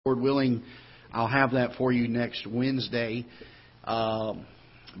Lord willing, I'll have that for you next Wednesday. I'm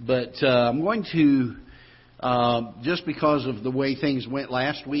going to, just because of the way things went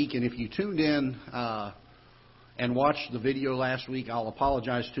last week, and if you tuned in and watched the video last week, I'll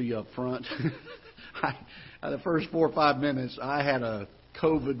apologize to you up front. The first 4 or 5 minutes, I had a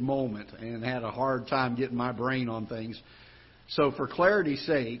COVID moment and had a hard time getting my brain on things. So for clarity's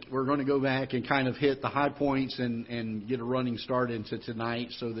sake, we're going to go back and kind of hit the high points and get a running start into tonight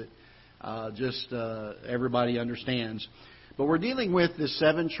so that everybody understands. But we're dealing with the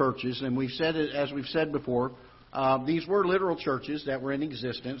 7 churches, and we've said it, as we've said before, these were literal churches that were in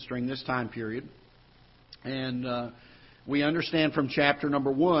existence during this time period. And we understand from chapter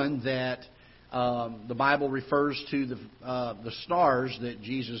number 1 that the Bible refers to the stars that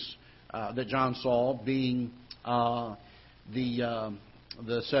John saw being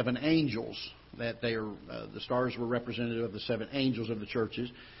the 7 angels, that they are the stars were representative of the 7 angels of the churches,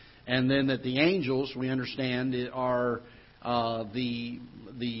 and then that the angels, we understand, are the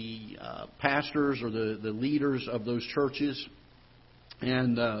pastors or the leaders of those churches,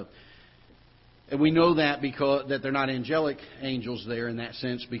 and we know that because that they're not angelic angels there in that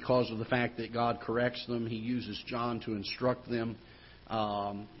sense because of the fact that God corrects them. He uses John to instruct them.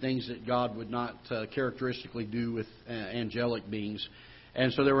 Things that God would not characteristically do with angelic beings.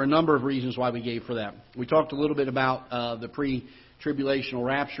 And so there were a number of reasons why we gave for that. We talked a little bit about the pre-tribulational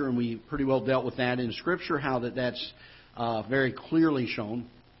rapture, and we pretty well dealt with that in Scripture, how that's very clearly shown.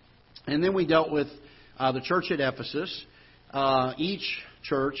 And then we dealt with the church at Ephesus. Each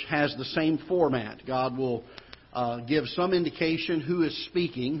church has the same format. God will give some indication who is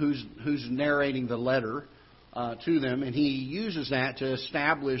speaking, who's narrating the letter to them, and He uses that to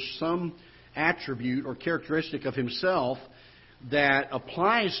establish some attribute or characteristic of Himself that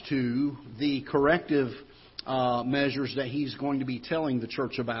applies to the corrective measures that He's going to be telling the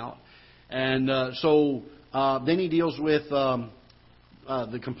church about. And so then He deals with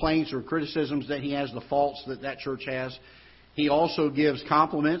the complaints or criticisms that He has, the faults that church has. He also gives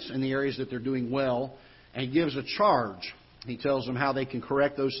compliments in the areas that they're doing well, and He gives a charge. He tells them how they can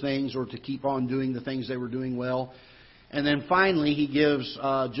correct those things or to keep on doing the things they were doing well. And then finally, He gives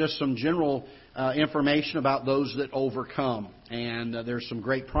just some general information about those that overcome. And there's some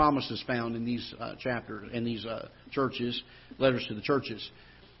great promises found in these chapters, in these churches, letters to the churches.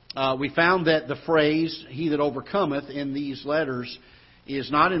 We found that the phrase, "He that overcometh," in these letters is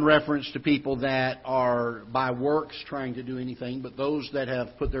not in reference to people that are by works trying to do anything, but those that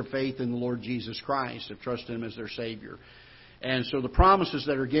have put their faith in the Lord Jesus Christ, have trusted Him as their Savior. And so the promises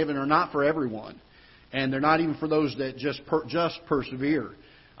that are given are not for everyone. And they're not even for those that just persevere.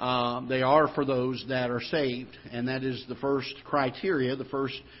 They are for those that are saved. And that is the first criteria, the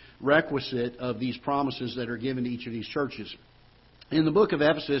first requisite of these promises that are given to each of these churches. In the book of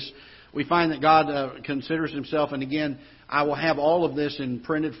Ephesus, we find that God considers Himself, and again, I will have all of this in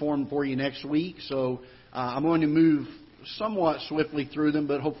printed form for you next week. So I'm going to move somewhat swiftly through them,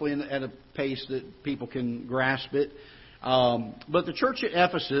 but hopefully at a pace that people can grasp it. But the church at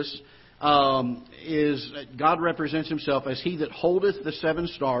Ephesus God represents Himself as He that holdeth the 7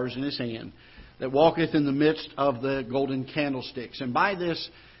 stars in His hand, that walketh in the midst of the golden candlesticks. And by this,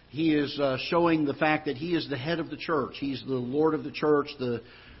 He is showing the fact that He is the head of the church. He's the Lord of the church.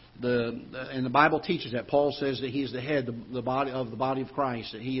 And the Bible teaches that. Paul says that He is the head, the body of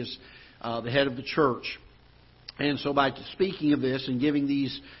Christ, that He is the head of the church. And so by speaking of this and giving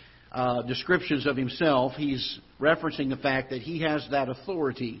these descriptions of Himself, He's referencing the fact that He has that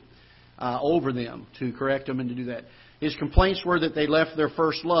authority over them to correct them and to do that. His complaints were that they left their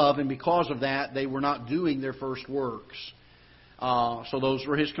first love, and because of that, they were not doing their first works. So those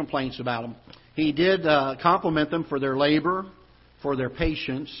were His complaints about them. He did compliment them for their labor, for their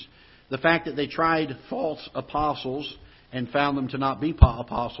patience, the fact that they tried false apostles and found them to not be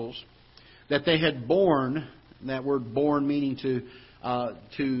apostles, that they had borne, that word borne meaning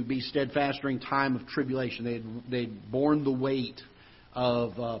to be steadfast during time of tribulation. They'd borne the weight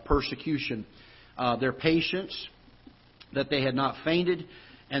of persecution. Their patience, that they had not fainted,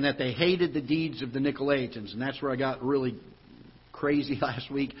 and that they hated the deeds of the Nicolaitans. And that's where I got really crazy last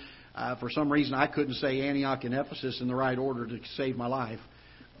week. For some reason, I couldn't say Antioch and Ephesus in the right order to save my life.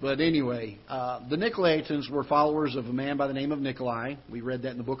 But anyway, the Nicolaitans were followers of a man by the name of Nicolai. We read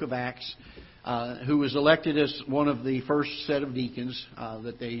that in the book of Acts. Who was elected as one of the first set of deacons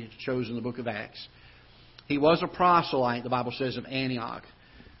that they chose in the book of Acts. He was a proselyte, the Bible says, of Antioch.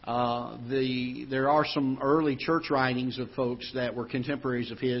 There are some early church writings of folks that were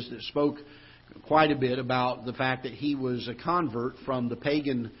contemporaries of his that spoke quite a bit about the fact that he was a convert from the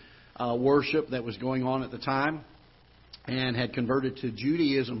pagan worship that was going on at the time. and had converted to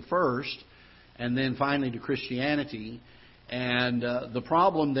Judaism first and then finally to Christianity. And the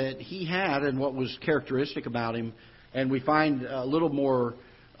problem that he had and what was characteristic about him, and we find a little more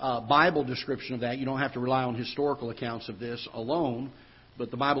Bible description of that. You don't have to rely on historical accounts of this alone,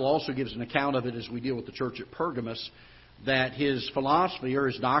 but the Bible also gives an account of it as we deal with the church at Pergamos, that his philosophy or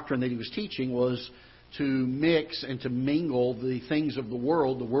his doctrine that he was teaching was to mix and to mingle the things of the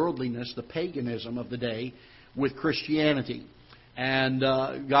world, the worldliness, the paganism of the day, with Christianity. And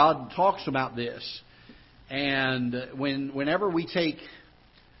God talks about this. And whenever we take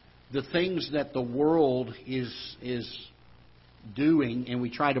the things that the world is doing and we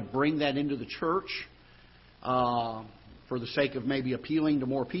try to bring that into the church for the sake of maybe appealing to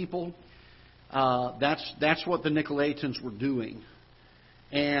more people, that's what the Nicolaitans were doing.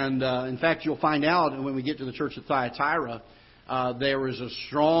 And in fact, you'll find out when we get to the church of Thyatira, there was a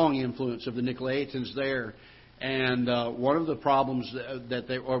strong influence of the Nicolaitans there. And one of the problems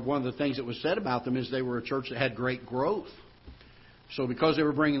one of the things that was said about them is they were a church that had great growth. So because they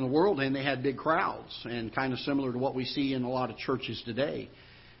were bringing the world in, they had big crowds, and kind of similar to what we see in a lot of churches today.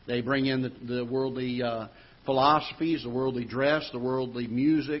 They bring in the worldly philosophies, the worldly dress, the worldly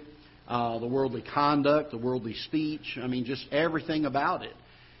music, the worldly conduct, the worldly speech. I mean, just everything about it.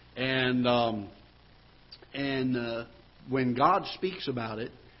 And when God speaks about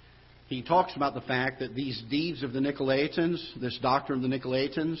it, He talks about the fact that these deeds of the Nicolaitans, this doctrine of the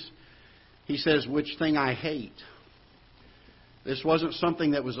Nicolaitans, He says, which thing I hate. This wasn't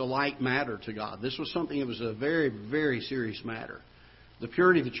something that was a light matter to God. This was something that was a very, very serious matter. The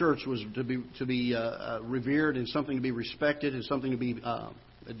purity of the church was to be revered and something to be respected and something to be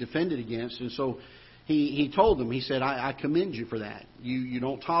defended against. And so he told them, he said, I commend you for that. You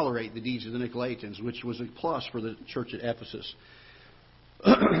don't tolerate the deeds of the Nicolaitans, which was a plus for the church at Ephesus.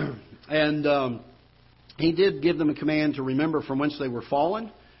 And he did give them a command to remember from whence they were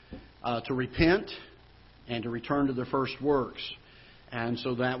fallen, to repent, and to return to their first works. And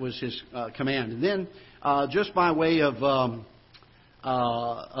so that was his command. And then, just by way of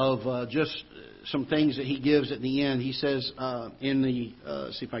just some things that he gives at the end, he says in the,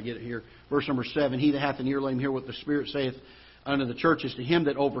 see if I get it here, verse number 7, He that hath an ear, let him hear what the Spirit saith unto the churches. To him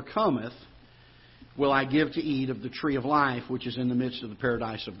that overcometh will I give to eat of the tree of life, which is in the midst of the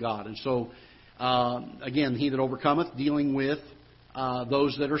paradise of God. And so, again, he that overcometh, dealing with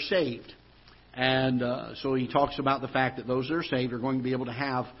those that are saved. And so he talks about the fact that those that are saved are going to be able to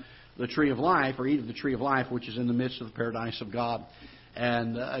have the tree of life, or eat of the tree of life, which is in the midst of the paradise of God.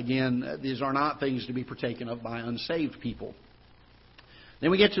 And again, these are not things to be partaken of by unsaved people.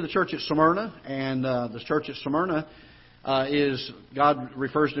 Then we get to the church at Smyrna, and the church at Smyrna God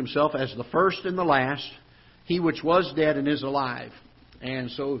refers to Himself as the first and the last, He which was dead and is alive. And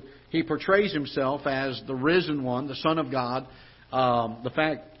so He portrays Himself as the risen one, the Son of God. The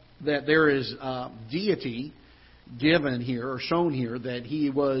fact that there is deity given here or shown here, that He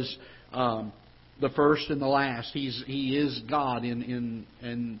was the first and the last. He is God even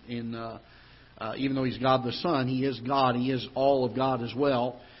though He's God the Son, He is God. He is all of God as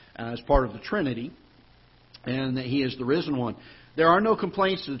well as part of the Trinity, and that He is the risen one. There are no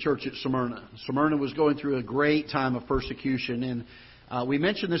complaints to the church at Smyrna. Smyrna was going through a great time of persecution, and we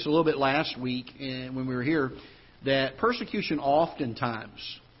mentioned this a little bit last week when we were here, that persecution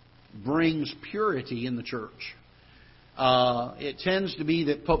oftentimes brings purity in the church. It tends to be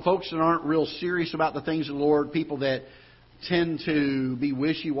that folks that aren't real serious about the things of the Lord, people that tend to be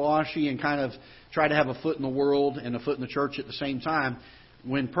wishy-washy and kind of try to have a foot in the world and a foot in the church at the same time,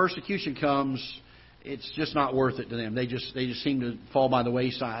 when persecution comes, it's just not worth it to them. They just seem to fall by the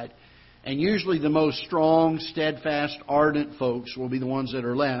wayside. And usually the most strong, steadfast, ardent folks will be the ones that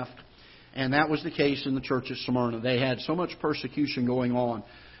are left. And that was the case in the church at Smyrna. They had so much persecution going on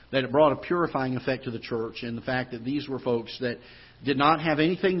that it brought a purifying effect to the church, and the fact that these were folks that did not have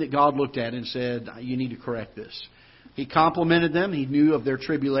anything that God looked at and said, you need to correct this. He complimented them. He knew of their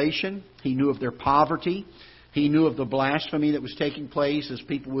tribulation. He knew of their poverty. He knew of the blasphemy that was taking place as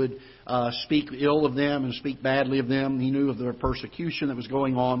people would speak ill of them and speak badly of them. He knew of their persecution that was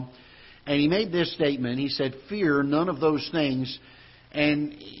going on. And he made this statement. He said, fear none of those things.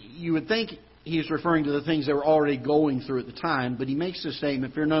 And you would think he's referring to the things they were already going through at the time, but he makes this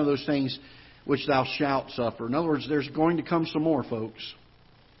statement, fear none of those things which thou shalt suffer. In other words, there's going to come some more, folks.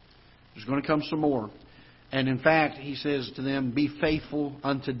 There's going to come some more. And in fact, he says to them, be faithful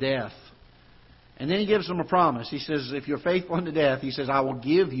unto death. And then he gives them a promise. He says, if you're faithful unto death, he says, I will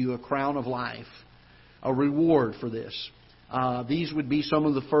give you a crown of life, a reward for this. These would be some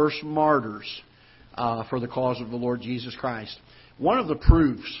of the first martyrs for the cause of the Lord Jesus Christ. One of the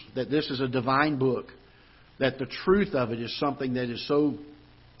proofs that this is a divine book, that the truth of it is something that is so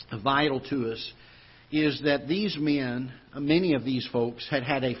vital to us, is that these men, many of these folks, had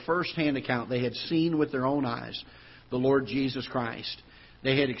had a first-hand account. They had seen with their own eyes the Lord Jesus Christ.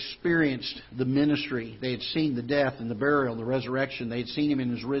 They had experienced the ministry. They had seen the death and the burial and the resurrection. They had seen Him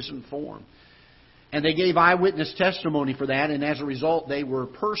in His risen form. And they gave eyewitness testimony for that, and as a result, they were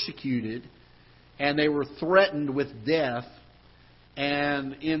persecuted and they were threatened with death.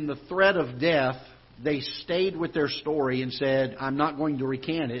 And in the threat of death, they stayed with their story and said, I'm not going to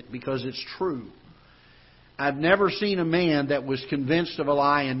recant it because it's true. I've never seen a man that was convinced of a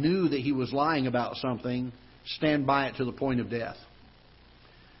lie and knew that he was lying about something stand by it to the point of death.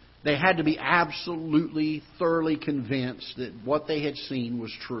 They had to be absolutely, thoroughly convinced that what they had seen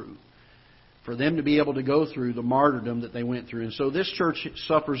was true for them to be able to go through the martyrdom that they went through. And so this church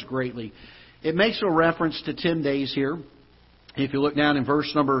suffers greatly. It makes a reference to 10 days here. If you look down in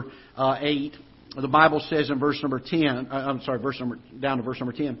verse number 8, the Bible says in verse number 10, down to verse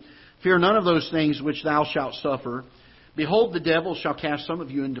number 10, Fear none of those things which thou shalt suffer. Behold, the devil shall cast some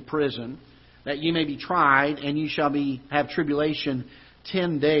of you into prison, that ye may be tried, and ye shall have tribulation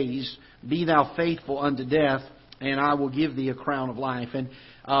 10 days. Be thou faithful unto death, and I will give thee a crown of life. And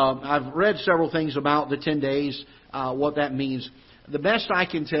I've read several things about the 10 days, what that means. The best I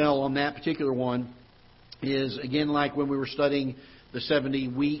can tell on that particular one is, again, like when we were studying the 70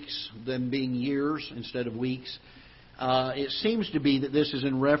 weeks, them being years instead of weeks. It seems to be that this is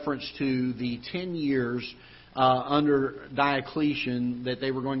in reference to the 10 years under Diocletian, that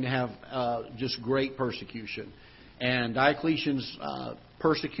they were going to have just great persecution. And Diocletian's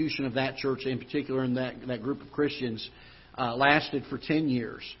persecution of that church in particular, and that group of Christians, lasted for 10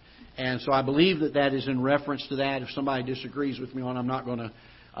 years. And so I believe that that is in reference to that. If somebody disagrees with me on it, I'm not going to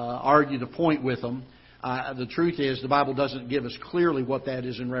argue the point with them. The truth is, the Bible doesn't give us clearly what that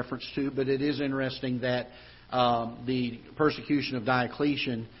is in reference to, but it is interesting that the persecution of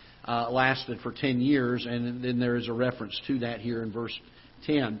Diocletian lasted for 10 years, and then there is a reference to that here in verse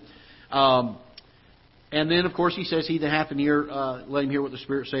 10. And then, of course, he says, He that hath an ear, let him hear what the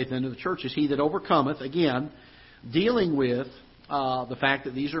Spirit saith unto the churches. He that overcometh, again, dealing with the fact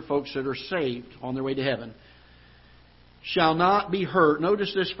that these are folks that are saved on their way to heaven, shall not be hurt,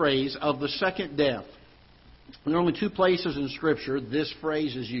 notice this phrase, of the second death. There are only two places in Scripture this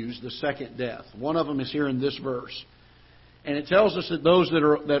phrase is used, the second death. One of them is here in this verse. And it tells us that those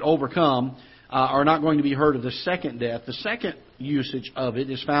that overcome are not going to be hurt of the second death. The second usage of it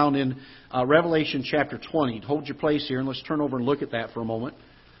is found in Revelation chapter 20. Hold your place here and let's turn over and look at that for a moment.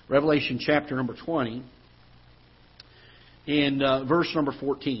 Revelation chapter number 20 in verse number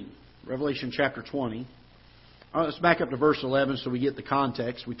 14. Revelation chapter 20. Let's back up to verse 11 so we get the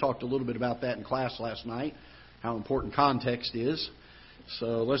context. We talked a little bit about that in class last night, how important context is.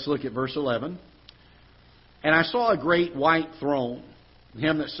 So let's look at verse 11. And I saw a great white throne,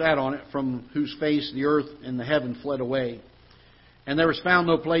 him that sat on it, from whose face the earth and the heaven fled away. And there was found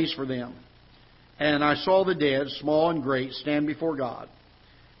no place for them. And I saw the dead, small and great, stand before God.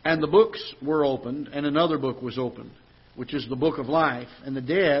 And the books were opened, and another book was opened, which is the book of life. And the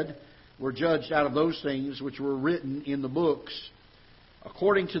dead were judged out of those things which were written in the books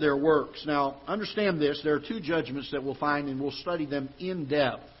according to their works. Now, understand this. There are two judgments that we'll find, and we'll study them in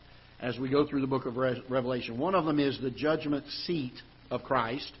depth as we go through the book of Revelation. One of them is the judgment seat of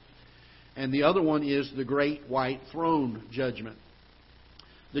Christ, and the other one is the great white throne judgment.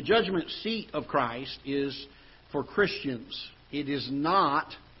 The judgment seat of Christ is for Christians. It is not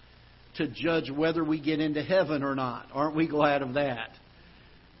to judge whether we get into heaven or not. Aren't we glad of that?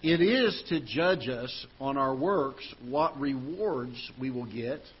 It is to judge us on our works, what rewards we will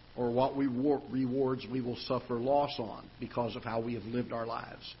get, or what rewards we will suffer loss on because of how we have lived our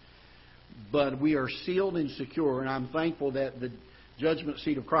lives. But we are sealed and secure, and I'm thankful that the judgment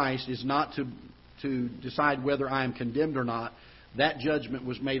seat of Christ is not to decide whether I am condemned or not. That judgment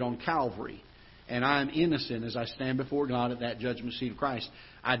was made on Calvary, and I am innocent as I stand before God at that judgment seat of Christ.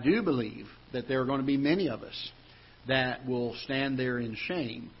 I do believe that there are going to be many of us that will stand there in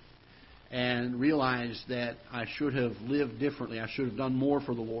shame and realize that I should have lived differently. I should have done more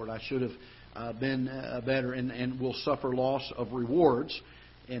for the Lord. I should have been better, and will suffer loss of rewards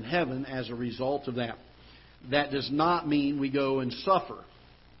in heaven as a result of that. That does not mean we go and suffer.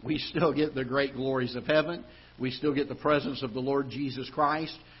 We still get the great glories of heaven. We still get the presence of the Lord Jesus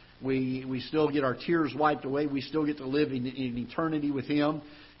Christ. We still get our tears wiped away. We still get to live in eternity with Him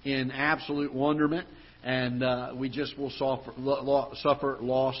in absolute wonderment. And we just will suffer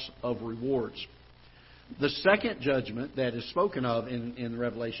loss of rewards. The second judgment that is spoken of in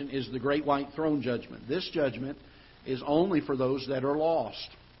Revelation is the great white throne judgment. This judgment is only for those that are lost.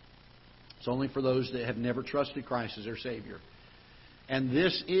 It's only for those that have never trusted Christ as their Savior. And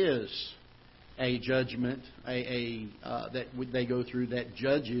this is a judgment that they go through that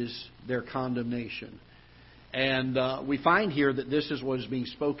judges their condemnation. And we find here that this is what is being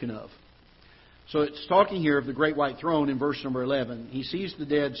spoken of. So it's talking here of the great white throne in verse number 11. He sees the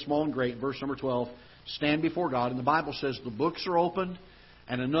dead, small and great, verse number 12, stand before God. And the Bible says the books are opened,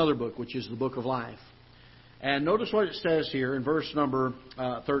 and another book, which is the book of life. And notice what it says here in verse number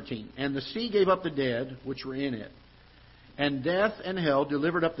 13. And the sea gave up the dead which were in it. And death and hell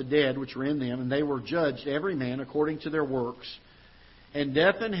delivered up the dead which were in them, and they were judged every man according to their works. And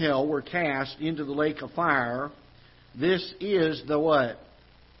death and hell were cast into the lake of fire. This is the what?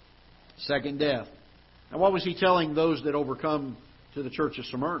 Second death. Now what was he telling those that overcome to the church of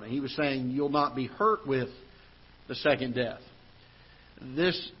Smyrna? He was saying, you'll not be hurt with the second death.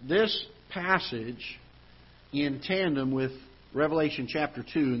 This passage, in tandem with Revelation chapter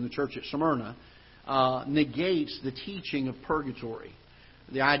 2 in the church at Smyrna, negates the teaching of purgatory.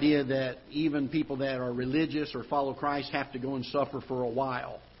 The idea that even people that are religious or follow Christ have to go and suffer for a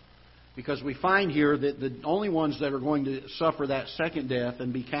while. Because we find here that the only ones that are going to suffer that second death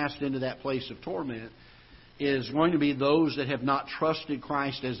and be cast into that place of torment is going to be those that have not trusted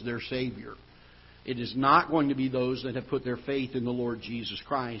Christ as their Savior. It is not going to be those that have put their faith in the Lord Jesus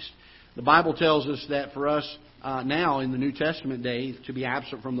Christ. The Bible tells us that for us now in the New Testament day, to be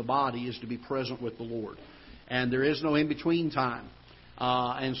absent from the body is to be present with the Lord. And there is no in-between time.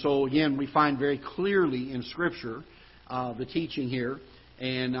 And so again, we find very clearly in Scripture the teaching here.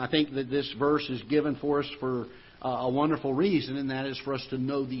 And I think that this verse is given for us for a wonderful reason, and that is for us to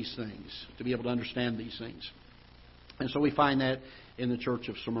know these things, to be able to understand these things. And so we find that in the church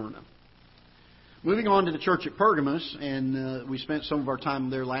of Smyrna. Moving on to the church at Pergamos, and we spent some of our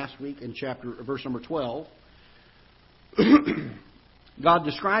time there last week in verse number 12. God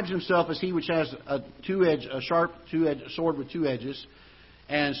describes Himself as He which has a sharp two-edged sword with two edges.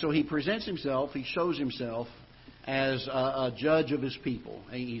 And so He presents Himself, He shows Himself as a judge of His people.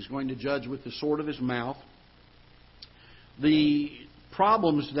 He's going to judge with the sword of His mouth. The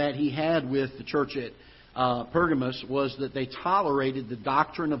problems that He had with the church at Pergamos was that they tolerated the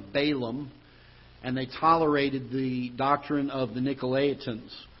doctrine of Balaam and they tolerated the doctrine of the Nicolaitans.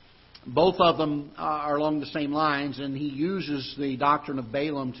 Both of them are along the same lines, and he uses the doctrine of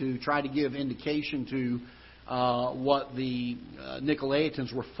Balaam to try to give indication to what the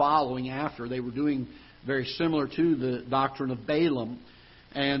Nicolaitans were following after. They were doing very similar to the doctrine of Balaam.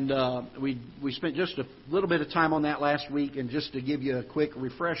 And we spent just a little bit of time on that last week, and just to give you a quick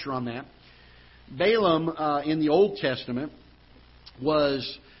refresher on that. Balaam in the Old Testament he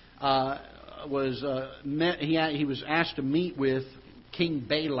was asked to meet with King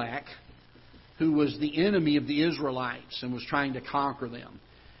Balak, who was the enemy of the Israelites and was trying to conquer them.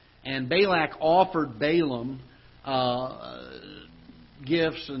 And Balak offered Balaam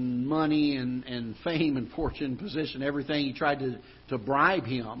gifts and money and fame and fortune and position, everything. He tried to bribe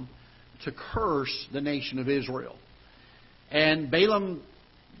him to curse the nation of Israel. And Balaam,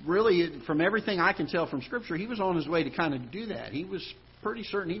 really, from everything I can tell from Scripture, he was on his way to kind of do that. He was pretty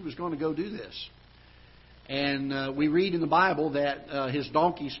certain he was going to go do this. And we read in the Bible that his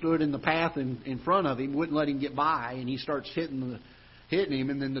donkey stood in the path in front of him, wouldn't let him get by, and he starts hitting him.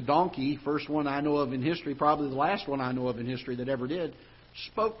 And then the donkey, first one I know of in history, probably the last one I know of in history that ever did,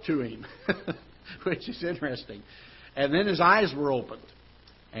 spoke to him, which is interesting. And then his eyes were opened,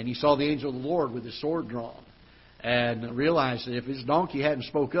 and he saw the angel of the Lord with his sword drawn, and realized that if his donkey hadn't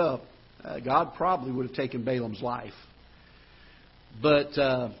spoke up, God probably would have taken Balaam's life. But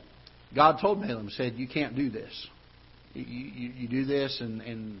God told Balaam, said, you can't do this. You do this,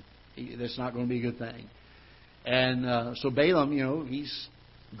 and that's not going to be a good thing. And so Balaam, he's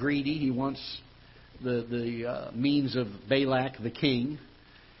greedy. He wants the means of Balak, the king.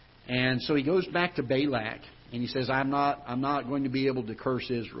 And so he goes back to Balak, and he says, I'm not going to be able to curse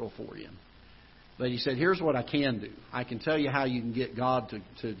Israel for you. But he said, here's what I can do. I can tell you how you can get God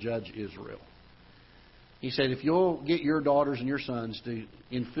to judge Israel. He said, if you'll get your daughters and your sons to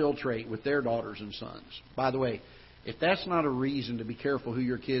infiltrate with their daughters and sons. By the way, if that's not a reason to be careful who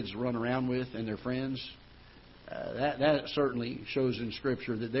your kids run around with and their friends, that certainly shows in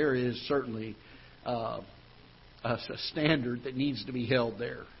Scripture that there is certainly a standard that needs to be held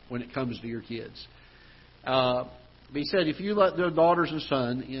there when it comes to your kids. But he said, if you let their daughters and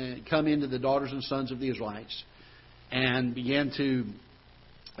sons come into the daughters and sons of the Israelites and begin to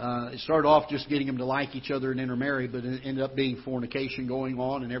it started off just getting them to like each other and intermarry, but it ended up being fornication going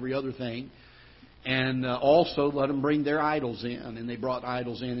on and every other thing. And also let them bring their idols in, and they brought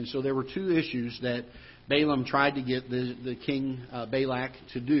idols in. And so there were two issues that Balaam tried to get the king Balak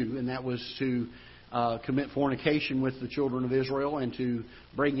to do, and that was to commit fornication with the children of Israel and to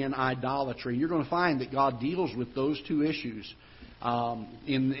bring in idolatry. You're going to find that God deals with those two issues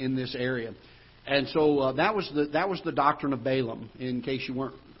in this area. And so that was the doctrine of Balaam, in case you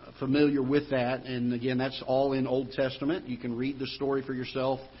weren't familiar with that. And again, that's all in Old Testament. You can read the story for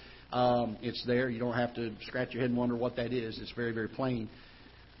yourself. It's there. You don't have to scratch your head and wonder what that is. It's very, very plain.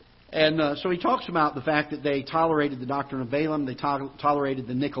 And so he talks about the fact that they tolerated the doctrine of Balaam. They tolerated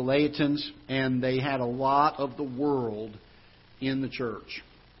the Nicolaitans. And they had a lot of the world in the church.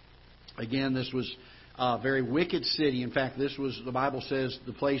 Again, this was a very wicked city. In fact, this was, the Bible says,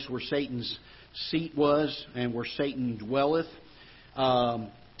 the place where Satan's seat was and where Satan dwelleth.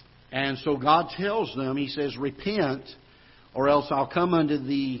 And so God tells them, He says, repent, or else I'll come unto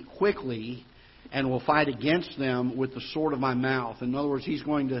thee quickly and will fight against them with the sword of my mouth. In other words, He's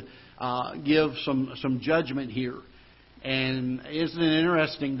going to give some judgment here. And isn't it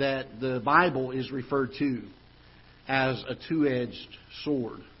interesting that the Bible is referred to as a two-edged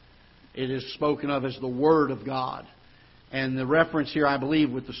sword? It is spoken of as the Word of God. And the reference here, I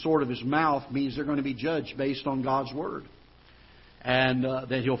believe, with the sword of His mouth means they're going to be judged based on God's Word. And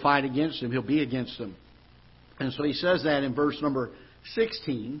that He'll fight against them. He'll be against them. And so He says that in verse number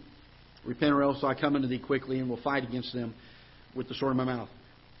 16. Repent, or else I come unto thee quickly and will fight against them with the sword of my mouth.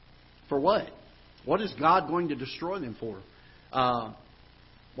 For what? What is God going to destroy them for?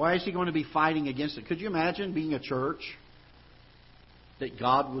 Why is He going to be fighting against it? Could you imagine being a church that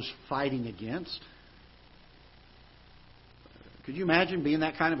God was fighting against? Could you imagine being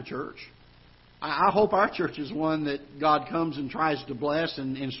that kind of a church? I hope our church is one that God comes and tries to bless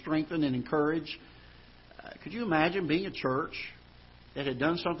and strengthen and encourage. Could you imagine being a church that had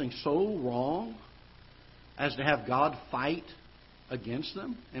done something so wrong as to have God fight against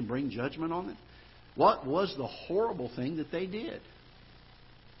them and bring judgment on them? What was the horrible thing that they did?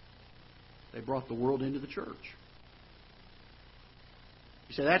 They brought the world into the church.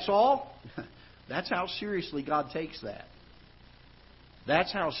 You say, that's all? That's how seriously God takes that.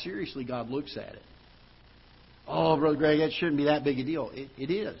 That's how seriously God looks at it. Oh, Brother Greg, that shouldn't be that big a deal. It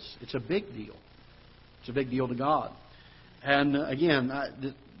is. It's a big deal. It's a big deal to God. And again,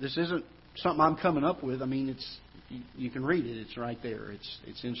 this isn't something I'm coming up with. I mean, you can read it. It's right there.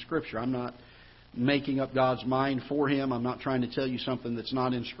 It's in Scripture. I'm not making up God's mind for Him. I'm not trying to tell you something that's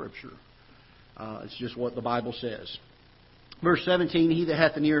not in Scripture. It's just what the Bible says. Verse 17, He that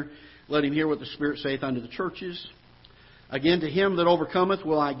hath an ear, let him hear what the Spirit saith unto the churches. Again, to him that overcometh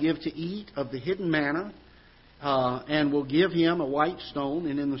will I give to eat of the hidden manna, and will give him a white stone,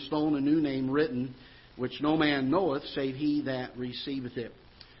 and in the stone a new name written, which no man knoweth, save he that receiveth it.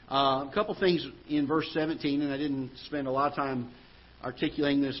 A couple things in verse 17, and I didn't spend a lot of time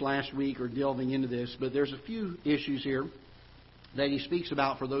articulating this last week or delving into this, but there's a few issues here that he speaks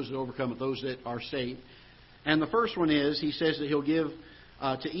about for those that overcome it, those that are saved. And the first one is, he says that he'll give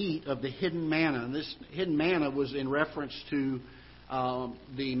to eat of the hidden manna. And this hidden manna was in reference to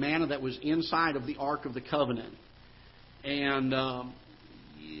the manna that was inside of the Ark of the Covenant. And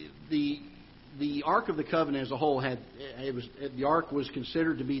the Ark of the Covenant as a whole the Ark was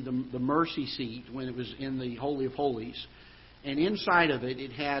considered to be the mercy seat when it was in the Holy of Holies. And inside of it,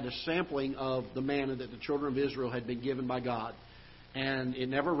 it had a sampling of the manna that the children of Israel had been given by God. And it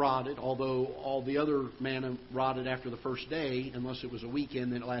never rotted, although all the other manna rotted after the first day, unless it was a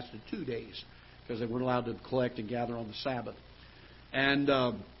weekend, then it lasted 2 days, because they weren't allowed to collect and gather on the Sabbath. And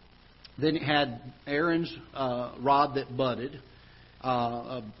then it had Aaron's rod that budded,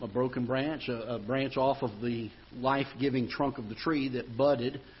 a broken branch, a branch off of the life-giving trunk of the tree that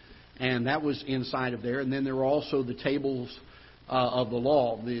budded, and that was inside of there. And then there were also the tables of the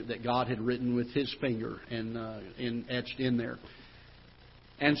law that God had written with His finger and etched in there.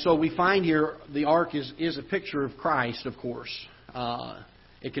 And so we find here the ark is a picture of Christ, of course.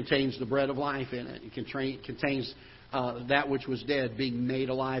 It contains the bread of life in it. It contains that which was dead being made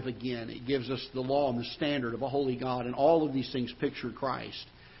alive again. It gives us the law and the standard of a holy God. And all of these things picture Christ.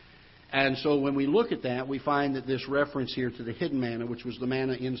 And so when we look at that, we find that this reference here to the hidden manna, which was the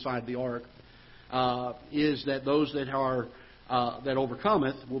manna inside the ark, is that those that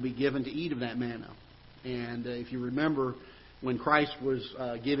overcometh will be given to eat of that manna. And if you remember, when Christ was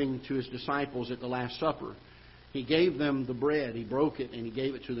giving to His disciples at the Last Supper, He gave them the bread. He broke it and He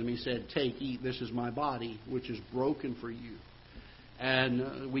gave it to them. He said, "Take, eat, this is my body, which is broken for you."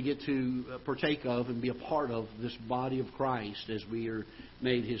 And we get to partake of and be a part of this body of Christ as we are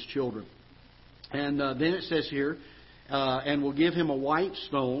made His children. And then it says here, and will give him a white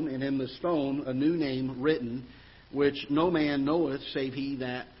stone, and in the stone a new name written, which no man knoweth, save he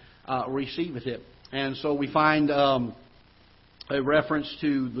that receiveth it. And so we find a reference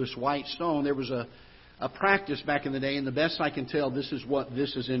to this white stone. There was a practice back in the day, and the best I can tell, this is what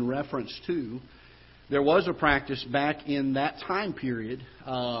this is in reference to. There was a practice back in that time period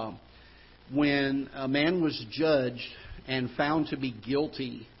when a man was judged and found to be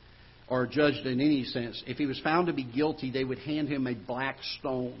guilty, or judged in any sense. If he was found to be guilty, they would hand him a black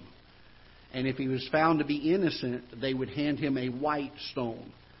stone. And if he was found to be innocent, they would hand him a white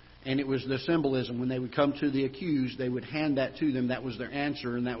stone. And it was the symbolism. When they would come to the accused, they would hand that to them. That was their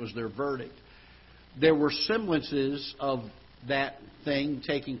answer, and that was their verdict. There were semblances of that thing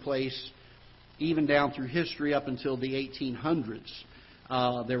taking place even down through history up until the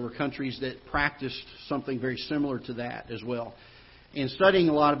 1800s. There were countries that practiced something very similar to that as well. In studying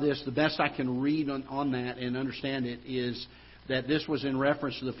a lot of this, the best I can read on that and understand it is that this was in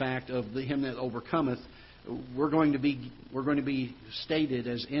reference to the fact of him that overcometh. We're going to be stated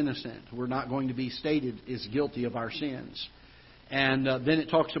as innocent. We're not going to be stated as guilty of our sins. And then it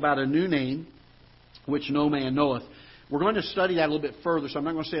talks about a new name, which no man knoweth. We're going to study that a little bit further, so I'm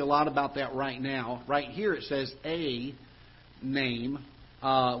not going to say a lot about that right now. Right here it says a name,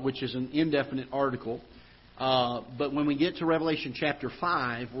 which is an indefinite article. But when we get to Revelation chapter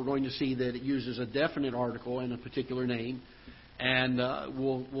 5, we're going to see that it uses a definite article and a particular name. And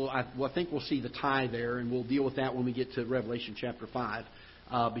I think we'll see the tie there, and we'll deal with that when we get to Revelation chapter 5,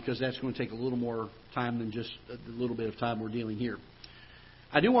 because that's going to take a little more time than just a little bit of time we're dealing here.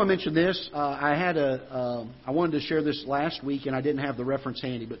 I do want to mention this. I wanted to share this last week, and I didn't have the reference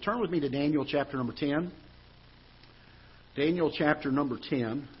handy. But turn with me to Daniel chapter number 10. Daniel chapter number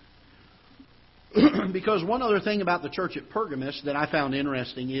 10. Because one other thing about the church at Pergamos that I found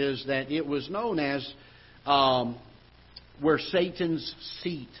interesting is that it was known as where Satan's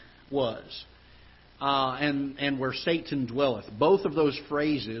seat was, and where Satan dwelleth. Both of those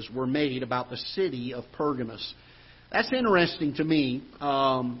phrases were made about the city of Pergamos. That's interesting to me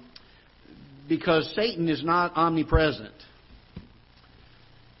because Satan is not omnipresent.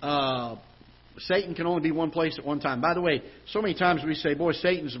 Satan can only be one place at one time. By the way, so many times we say, boy,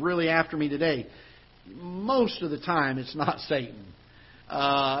 Satan's really after me today. Most of the time, it's not Satan.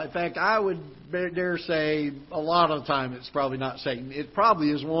 In fact, I would dare say a lot of the time it's probably not Satan. It probably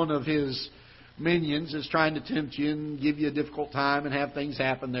is one of his minions that's trying to tempt you and give you a difficult time and have things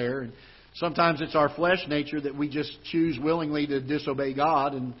happen there. And sometimes it's our flesh nature that we just choose willingly to disobey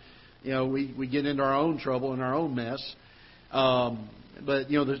God, and we get into our own trouble and our own mess. But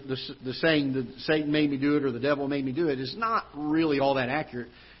the saying that Satan made me do it or the devil made me do it is not really all that accurate.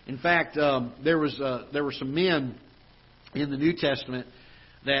 In fact, there were some men in the New Testament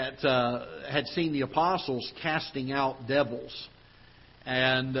that had seen the apostles casting out devils,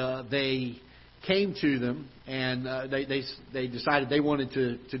 and they came to them, and they decided they wanted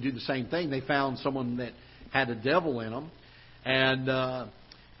to do the same thing. They found someone that had a devil in them, and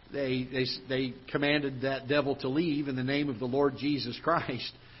they commanded that devil to leave in the name of the Lord Jesus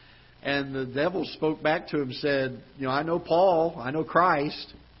Christ. And the devil spoke back to him and said, I know Paul, I know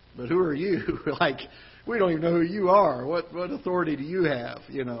Christ, but who are you? Like, we don't even know who you are. What authority do you have?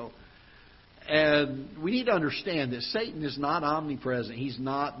 And we need to understand that Satan is not omnipresent. He's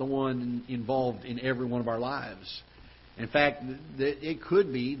not the one involved in every one of our lives. In fact, it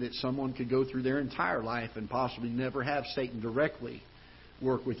could be that someone could go through their entire life and possibly never have Satan directly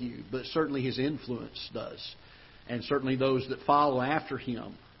work with you. But certainly his influence does. And certainly those that follow after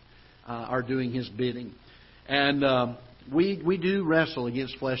him are doing his bidding. And we do wrestle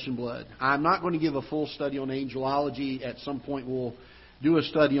against flesh and blood. I'm not going to give a full study on angelology. At some point we'll do a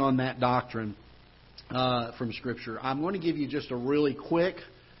study on that doctrine from Scripture. I'm going to give you just a really quick,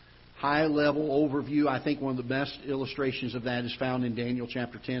 high-level overview. I think one of the best illustrations of that is found in Daniel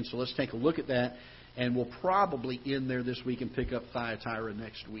chapter 10. So let's take a look at that, and we'll probably end there this week and pick up Thyatira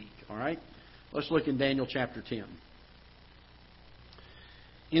next week. All right? Let's look in Daniel chapter 10.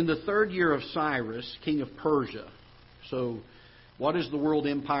 In the 3rd year of Cyrus, king of Persia. So, what is the world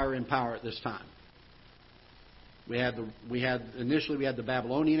empire in power at this time? Initially we had the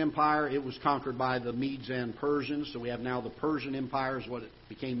Babylonian Empire. It was conquered by the Medes and Persians. So we have now the Persian Empire is what it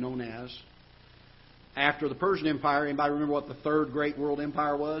became known as. After the Persian Empire, anybody remember what the 3rd great world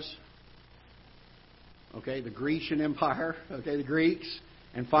empire was? Okay, the Grecian Empire. Okay, the Greeks.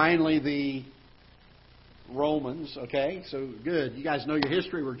 And finally the Romans. Okay, so good. You guys know your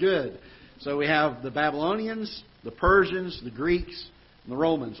history. We're good. So we have the Babylonians, the Persians, the Greeks, and the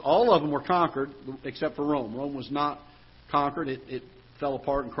Romans. All of them were conquered except for Rome. Rome was not conquered. It fell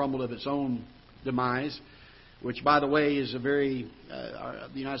apart and crumbled of its own demise, which, by the way, is the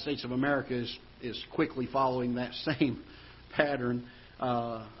United States of America is quickly following that same pattern.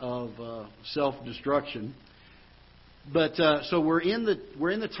 self-destruction. But so we're in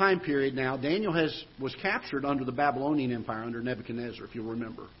the time period now. Daniel was captured under the Babylonian Empire under Nebuchadnezzar, if you'll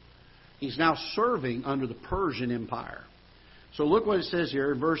remember. He's now serving under the Persian Empire. So look what it says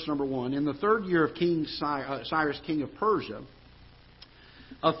here in verse number 1. In the 3rd year of King Cyrus, king of Persia,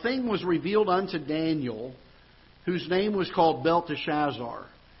 a thing was revealed unto Daniel, whose name was called Belteshazzar.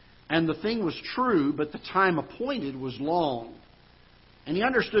 And the thing was true, but the time appointed was long. And he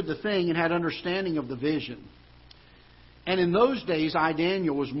understood the thing and had understanding of the vision. And in those days I,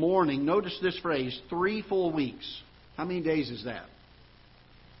 Daniel, was mourning, notice this phrase, 3 full weeks. How many days is that?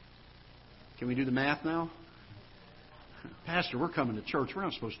 Can we do the math now? Pastor, we're coming to church. We're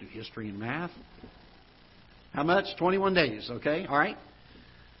not supposed to do history and math. How much? 21 days, okay? All right.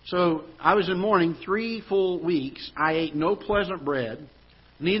 So I was in mourning 3 full weeks. I ate no pleasant bread,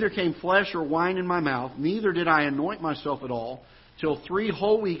 neither came flesh or wine in my mouth, neither did I anoint myself at all, till 3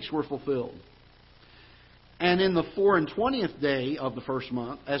 whole weeks were fulfilled. And in the 24th day of the 1st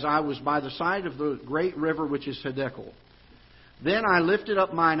month, as I was by the side of the great river which is Hiddekel, then I lifted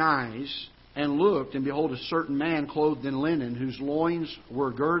up mine eyes and looked, and behold, a certain man clothed in linen, whose loins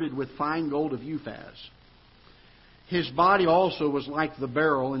were girded with fine gold of Uphaz. His body also was like the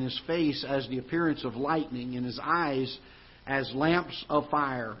beryl, and his face as the appearance of lightning, and his eyes as lamps of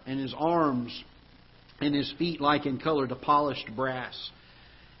fire, and his arms and his feet like in color to polished brass,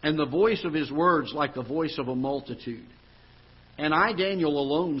 and the voice of his words like the voice of a multitude. And I, Daniel,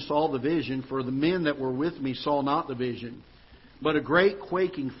 alone saw the vision, for the men that were with me saw not the vision. But a great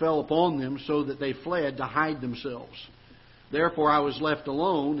quaking fell upon them, so that they fled to hide themselves. Therefore I was left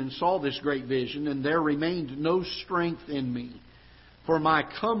alone, and saw this great vision, and there remained no strength in me. For my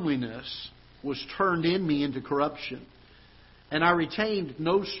comeliness was turned in me into corruption, and I retained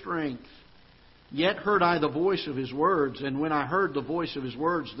no strength. Yet heard I the voice of his words, and when I heard the voice of his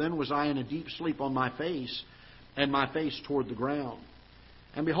words, then was I in a deep sleep on my face, and my face toward the ground.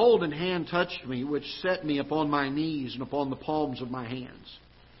 And behold, an hand touched me, which set me upon my knees and upon the palms of my hands.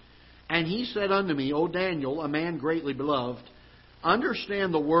 And he said unto me, O Daniel, a man greatly beloved,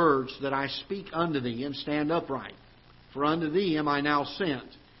 understand the words that I speak unto thee, and stand upright. For unto thee am I now sent.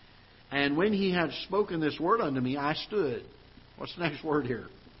 And when he had spoken this word unto me, I stood. What's the next word here?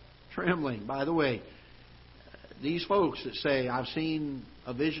 Trembling. By the way, these folks that say, I've seen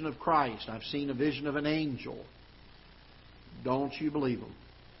a vision of Christ, I've seen a vision of an angel, don't you believe them?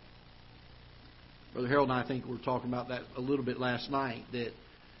 Brother Harold and I think we were talking about that a little bit last night, that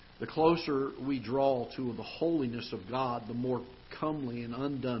the closer we draw to the holiness of God, the more comely and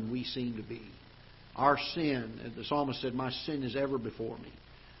undone we seem to be. Our sin, the psalmist said, my sin is ever before me.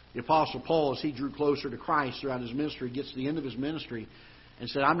 The Apostle Paul, as he drew closer to Christ throughout his ministry, gets to the end of his ministry and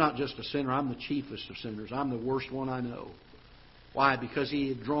said, I'm not just a sinner, I'm the chiefest of sinners. I'm the worst one I know. Why? Because he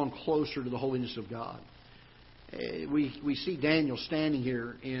had drawn closer to the holiness of God. We see Daniel standing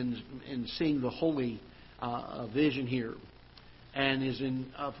here and seeing the holy vision here, and is in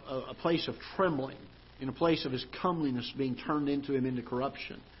a place of trembling, in a place of his comeliness being turned into him into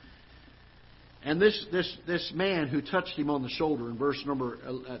corruption. And this man who touched him on the shoulder in verse number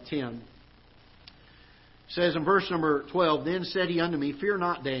 10 says in verse number 12, Then said he unto me, Fear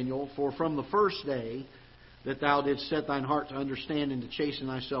not, Daniel, for from the first day that thou didst set thine heart to understand and to chasten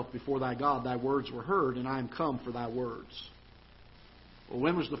thyself before thy God, thy words were heard, and I am come for thy words. Well,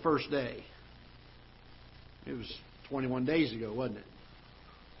 when was the first day? It was 21 days ago, wasn't it?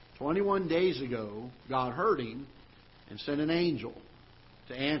 21 days ago, God heard him and sent an angel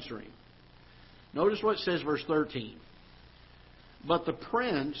to answer him. Notice what it says, verse 13. But the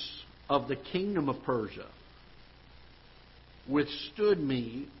prince of the kingdom of Persia withstood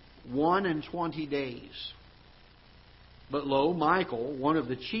me 21 days. But lo, Michael, one of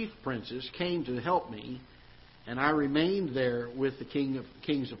the chief princes, came to help me, and I remained there with the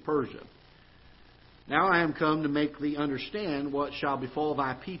kings of Persia. Now I am come to make thee understand what shall befall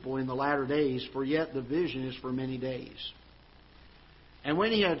thy people in the latter days, for yet the vision is for many days. And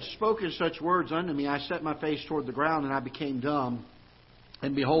when he had spoken such words unto me, I set my face toward the ground, and I became dumb.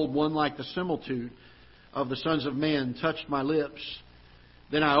 And behold, one like the similitude of the sons of men touched my lips.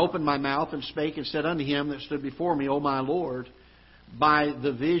 Then I opened my mouth and spake and said unto him that stood before me, O my Lord, by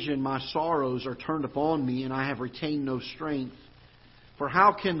the vision my sorrows are turned upon me, and I have retained no strength. For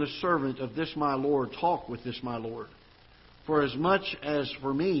how can the servant of this my Lord talk with this my Lord? For as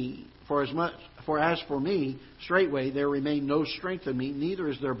for me, straightway there remained no strength in me, neither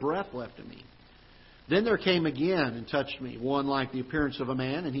is there breath left in me. Then there came again and touched me, one like the appearance of a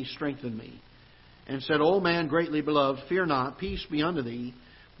man, and he strengthened me. And said, O man greatly beloved, fear not, peace be unto thee.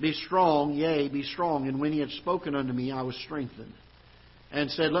 Be strong, yea, be strong. And when he had spoken unto me, I was strengthened. and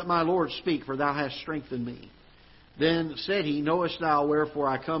said, Let my Lord speak, for thou hast strengthened me. Then said he, Knowest thou wherefore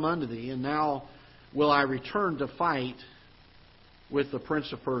I come unto thee? And now will I return to fight with the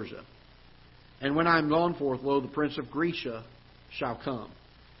prince of Persia. And when I am gone forth, lo, the prince of Grecia shall come.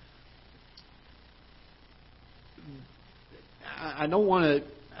 I don't want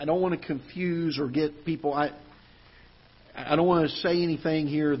to confuse or get people. I don't want to say anything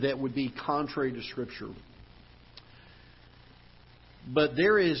here that would be contrary to Scripture. But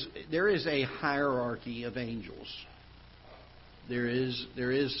there is a hierarchy of angels. There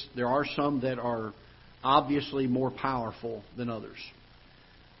are some that are obviously more powerful than others.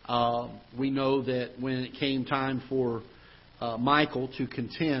 We know that when it came time for Michael to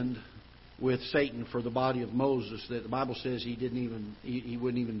contend with Satan for the body of Moses, that the Bible says he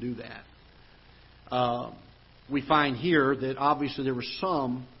wouldn't even do that. We find here that obviously there was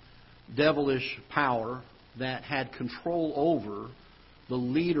some devilish power that had control over the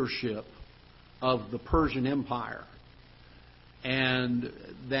leadership of the Persian Empire. And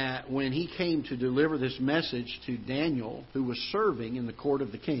that when he came to deliver this message to Daniel, who was serving in the court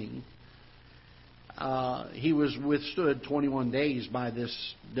of the king, he was withstood 21 days by this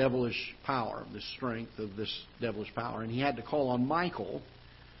devilish power, the strength of this devilish power. And he had to call on Michael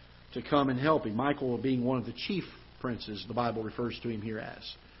to come and help him. Michael being one of the chief princes, the Bible refers to him here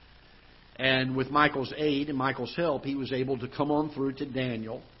as. And with Michael's aid and Michael's help, he was able to come on through to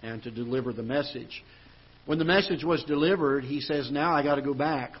Daniel and to deliver the message. When the message was delivered, he says, Now I got to go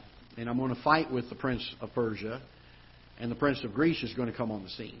back and I'm going to fight with the prince of Persia, and the prince of Greece is going to come on the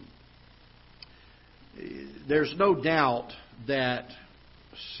scene. There's no doubt that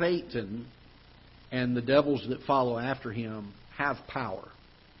Satan and the devils that follow after him have power.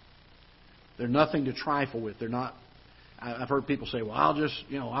 They're nothing to trifle with. They're not. I've heard people say, "Well,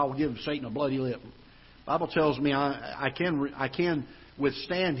 I'll give Satan a bloody lip." The Bible tells me I can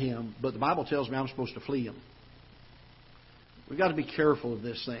withstand him, but the Bible tells me I'm supposed to flee him. We've got to be careful of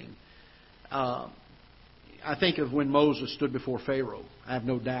this thing. I think of when Moses stood before Pharaoh. I have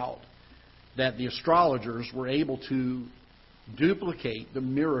no doubt that the astrologers were able to duplicate the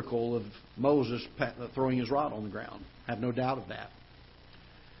miracle of Moses throwing his rod on the ground. I have no doubt of that.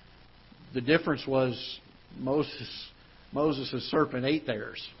 The difference was Moses' serpent ate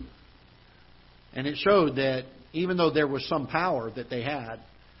theirs. And it showed that even though there was some power that they had,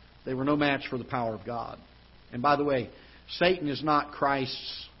 they were no match for the power of God. And by the way, Satan is not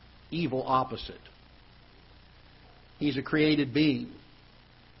Christ's evil opposite. He's a created being.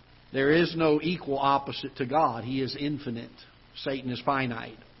 There is no equal opposite to God. He is infinite. Satan is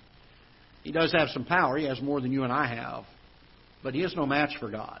finite. He does have some power. He has more than you and I have. But he is no match for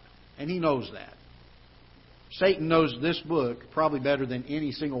God. And he knows that. Satan knows this book probably better than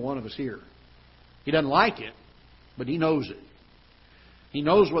any single one of us here. He doesn't like it, but he knows it. He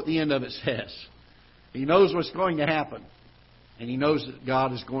knows what the end of it says. He knows what's going to happen. And he knows that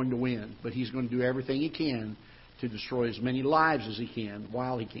God is going to win. But he's going to do everything he can to destroy as many lives as he can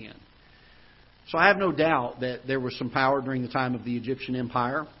while he can. So I have no doubt that there was some power during the time of the Egyptian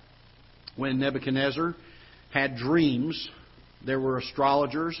Empire. When Nebuchadnezzar had dreams, there were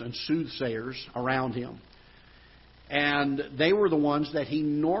astrologers and soothsayers around him. And they were the ones that he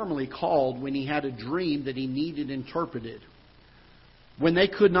normally called when he had a dream that he needed interpreted. When they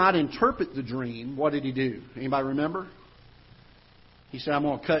could not interpret the dream, what did he do? Anybody remember? He said, I'm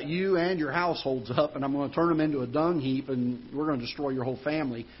going to cut you and your households up, and I'm going to turn them into a dung heap, and we're going to destroy your whole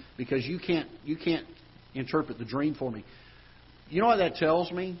family because you can't interpret the dream for me. You know what that tells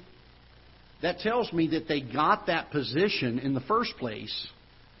me? That tells me that they got that position in the first place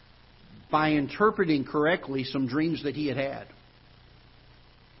by interpreting correctly some dreams that he had had.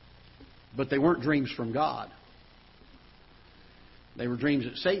 But they weren't dreams from God. They were dreams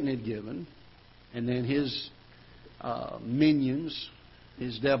that Satan had given, and then his minions,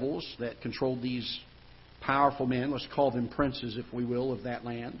 his devils that controlled these powerful men, let's call them princes, if we will, of that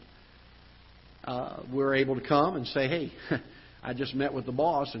land, were able to come and say, hey, I just met with the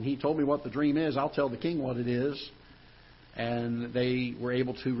boss, and he told me what the dream is. I'll tell the king what it is. And they were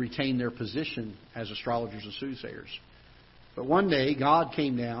able to retain their position as astrologers and soothsayers. But one day, God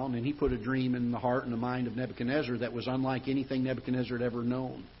came down and he put a dream in the heart and the mind of Nebuchadnezzar that was unlike anything Nebuchadnezzar had ever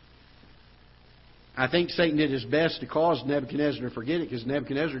known. I think Satan did his best to cause Nebuchadnezzar to forget it because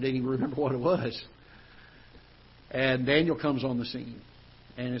Nebuchadnezzar didn't even remember what it was. And Daniel comes on the scene.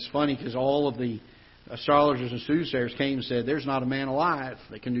 And it's funny because all of the astrologers and soothsayers came and said, there's not a man alive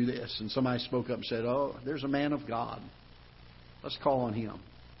that can do this. And somebody spoke up and said, oh, there's a man of God. Let's call on him.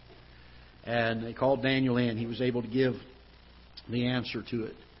 And they called Daniel in. He was able to give the answer to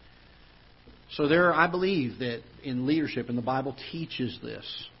it. So I believe that in leadership, and the Bible teaches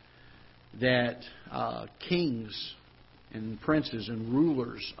this, that kings and princes and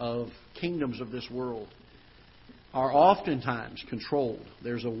rulers of kingdoms of this world are oftentimes controlled.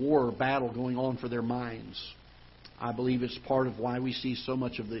 There's a war or battle going on for their minds. I believe it's part of why we see so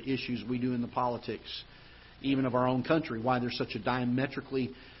much of the issues we do in the politics, even of our own country, why there's such a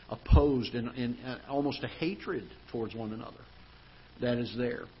diametrically opposed and almost a hatred towards one another that is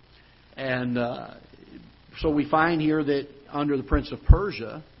there. And so we find here that under the Prince of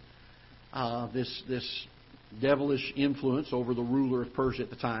Persia, this devilish influence over the ruler of Persia at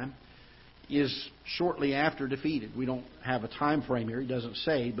the time is shortly after defeated. We don't have a time frame here. He doesn't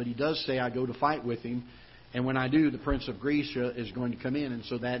say, but he does say, I go to fight with him. And when I do, the Prince of Greece is going to come in. And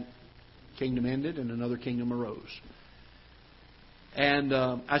so that kingdom ended and another kingdom arose. And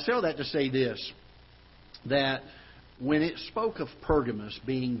I say all that to say this, that when it spoke of Pergamos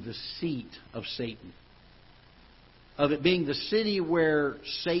being the seat of Satan, of it being the city where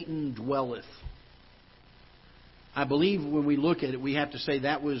Satan dwelleth, I believe when we look at it, we have to say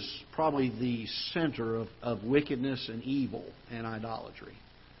that was probably the center of wickedness and evil and idolatry.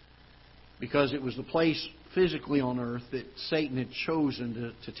 Because it was the place physically on earth that Satan had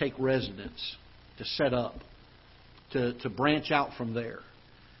chosen to take residence, to set up, to branch out from there.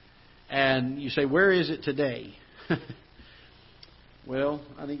 And you say, where is it today? Well,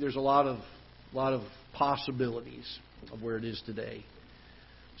 I think there's a lot of possibilities of where it is today.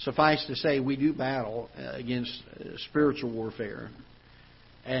 Suffice to say, we do battle against spiritual warfare.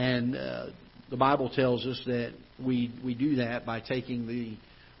 And the Bible tells us that we do that by taking the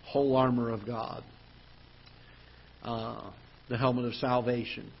whole armor of God, the helmet of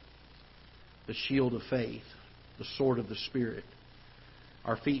salvation, the shield of faith, the sword of the Spirit,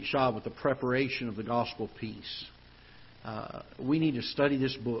 our feet shod with the preparation of the gospel of peace. We need to study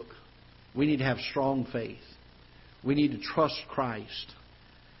this book. We need to have strong faith. We need to trust Christ.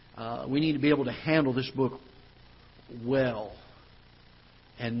 We need to be able to handle this book well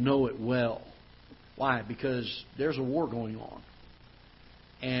and know it well. Why? Because there's a war going on.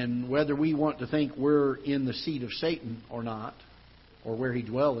 And whether we want to think we're in the seat of Satan or not, or where he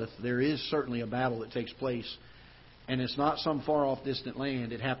dwelleth, there is certainly a battle that takes place. And it's not some far-off distant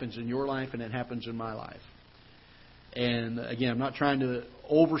land. It happens in your life and it happens in my life. And again, I'm not trying to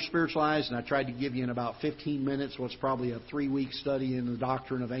over-spiritualize, and I tried to give you in about 15 minutes what's probably a 3-week study in the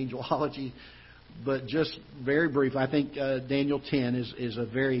doctrine of angelology. But just very brief, I think Daniel 10 is a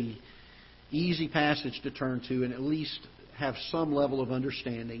very easy passage to turn to and at least have some level of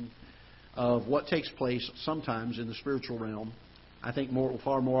understanding of what takes place sometimes in the spiritual realm. I think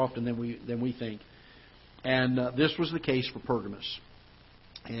far more often than we think. And this was the case for Pergamos.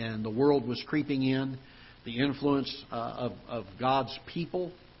 And the world was creeping in. The influence of God's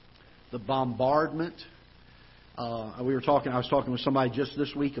people, the bombardment. I was talking with somebody just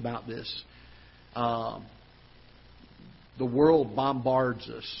this week about this. The world bombards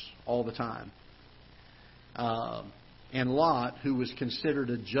us all the time. And Lot, who was considered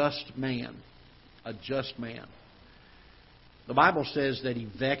a just man, the Bible says that he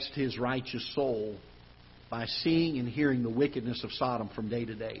vexed his righteous soul by seeing and hearing the wickedness of Sodom from day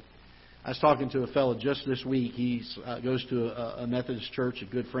to day. I was talking to a fellow just this week. He goes to a Methodist church, a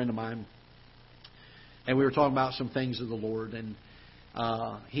good friend of mine. And we were talking about some things of the Lord. And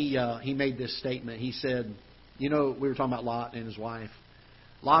he made this statement. He said, we were talking about Lot and his wife.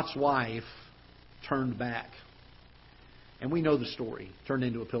 Lot's wife turned back. And we know the story. Turned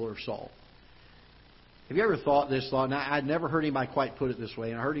into a pillar of salt. Have you ever thought this thought? And I'd never heard anybody quite put it this way.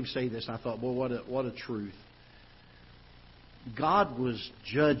 And I heard him say this, and I thought, boy, what a truth. God was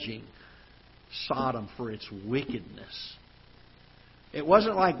judging Sodom for its wickedness. It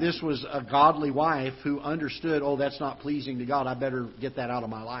wasn't like this was a godly wife who understood, that's not pleasing to God, I better get that out of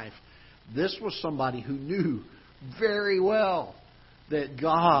my life. This was somebody who knew very well that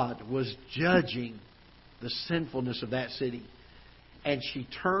God was judging the sinfulness of that city. And she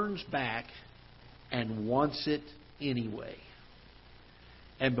turns back and wants it anyway.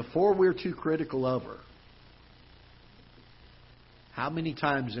 And before we're too critical of her, how many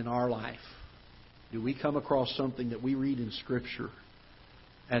times in our life do we come across something that we read in Scripture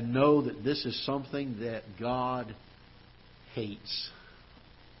and know that this is something that God hates?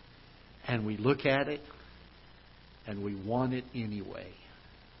 And we look at it and we want it anyway.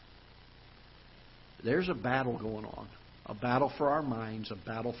 There's a battle going on. A battle for our minds, a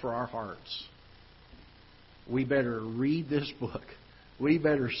battle for our hearts. We better read this book. We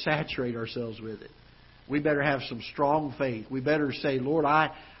better saturate ourselves with it. We better have some strong faith. We better say, Lord,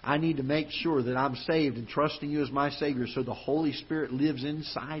 I need to make sure that I'm saved and trusting You as my Savior so the Holy Spirit lives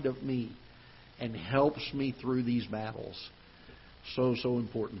inside of me and helps me through these battles. So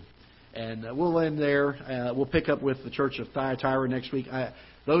important. And we'll end there. We'll pick up with the Church of Thyatira next week.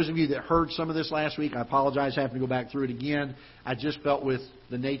 Those of you that heard some of this last week, I apologize having to go back through it again. I just felt with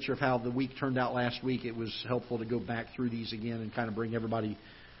the nature of how the week turned out last week, it was helpful to go back through these again and kind of bring everybody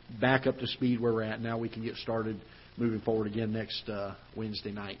back up to speed where we're at. Now we can get started moving forward again next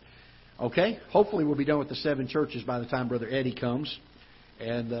Wednesday night. Okay? Hopefully we'll be done with the 7 churches by the time Brother Eddie comes.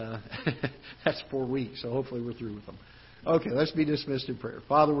 And that's 4 weeks, so hopefully we're through with them. Okay, let's be dismissed in prayer.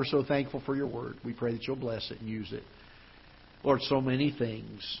 Father, we're so thankful for your word. We pray that you'll bless it and use it. Lord, so many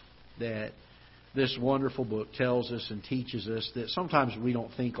things that this wonderful book tells us and teaches us that sometimes we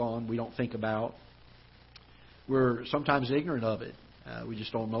don't think on, we don't think about. We're sometimes ignorant of it. We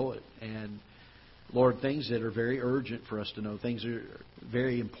just don't know it. And Lord, things that are very urgent for us to know, things that are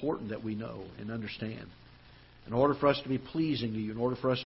very important that we know and understand. In order for us to be pleasing to you, in order for us